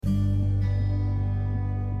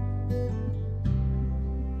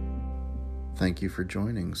Thank you for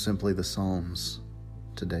joining Simply the Psalms.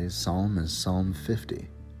 Today's psalm is Psalm 50,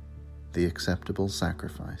 the acceptable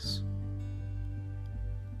sacrifice.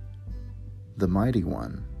 The Mighty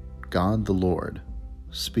One, God the Lord,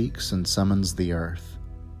 speaks and summons the earth,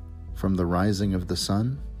 from the rising of the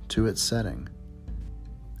sun to its setting.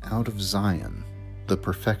 Out of Zion, the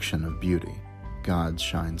perfection of beauty, God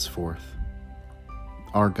shines forth.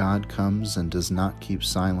 Our God comes and does not keep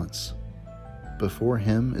silence. Before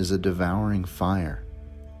him is a devouring fire,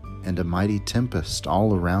 and a mighty tempest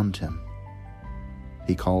all around him.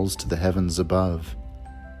 He calls to the heavens above,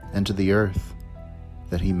 and to the earth,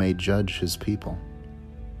 that he may judge his people.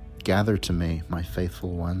 Gather to me, my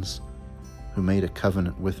faithful ones, who made a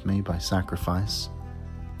covenant with me by sacrifice.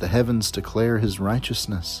 The heavens declare his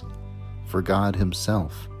righteousness, for God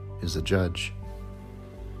himself is a judge.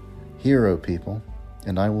 Hear, O people,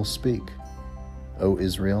 and I will speak. O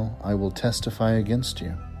Israel, I will testify against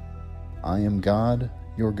you. I am God,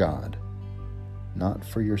 your God. Not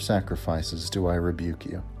for your sacrifices do I rebuke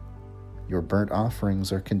you. Your burnt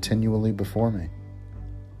offerings are continually before me.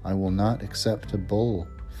 I will not accept a bull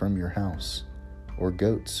from your house, or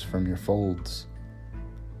goats from your folds.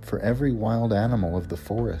 For every wild animal of the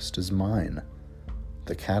forest is mine,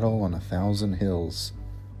 the cattle on 1,000 hills.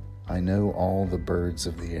 I know all the birds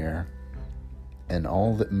of the air, and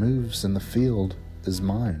all that moves in the field is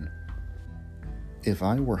mine. If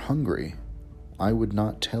I were hungry, I would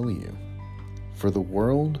not tell you, for the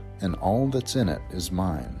world and all that's in it is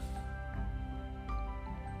mine.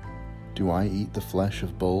 Do I eat the flesh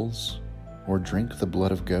of bulls, or drink the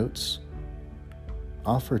blood of goats?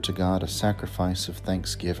 Offer to God a sacrifice of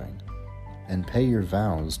thanksgiving, and pay your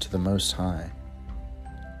vows to the Most High.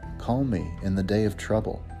 Call me in the day of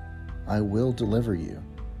trouble. I will deliver you,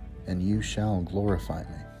 and you shall glorify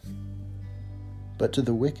me. But to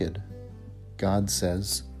the wicked, God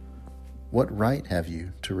says, what right have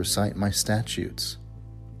you to recite my statutes,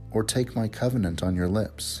 or take my covenant on your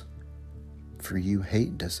lips? For you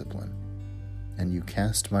hate discipline, and you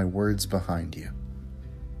cast my words behind you.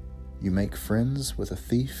 You make friends with a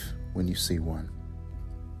thief when you see one,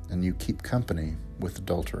 and you keep company with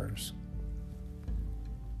adulterers.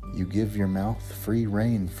 You give your mouth free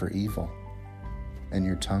rein for evil, and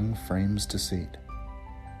your tongue frames deceit.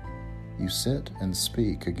 You sit and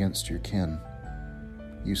speak against your kin.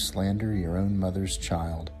 You slander your own mother's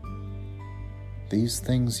child. These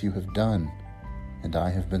things you have done, and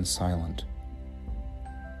I have been silent.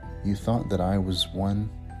 You thought that I was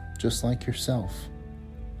one just like yourself,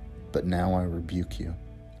 but now I rebuke you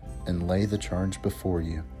and lay the charge before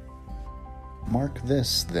you. Mark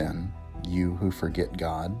this, then, you who forget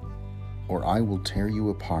God, or I will tear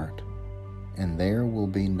you apart, and there will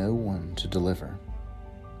be no one to deliver.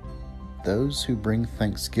 Those who bring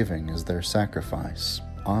thanksgiving as their sacrifice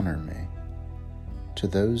honor me. To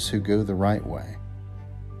those who go the right way,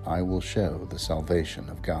 I will show the salvation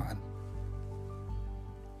of God.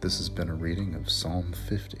 This has been a reading of Psalm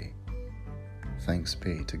 50. Thanks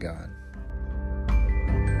be to God.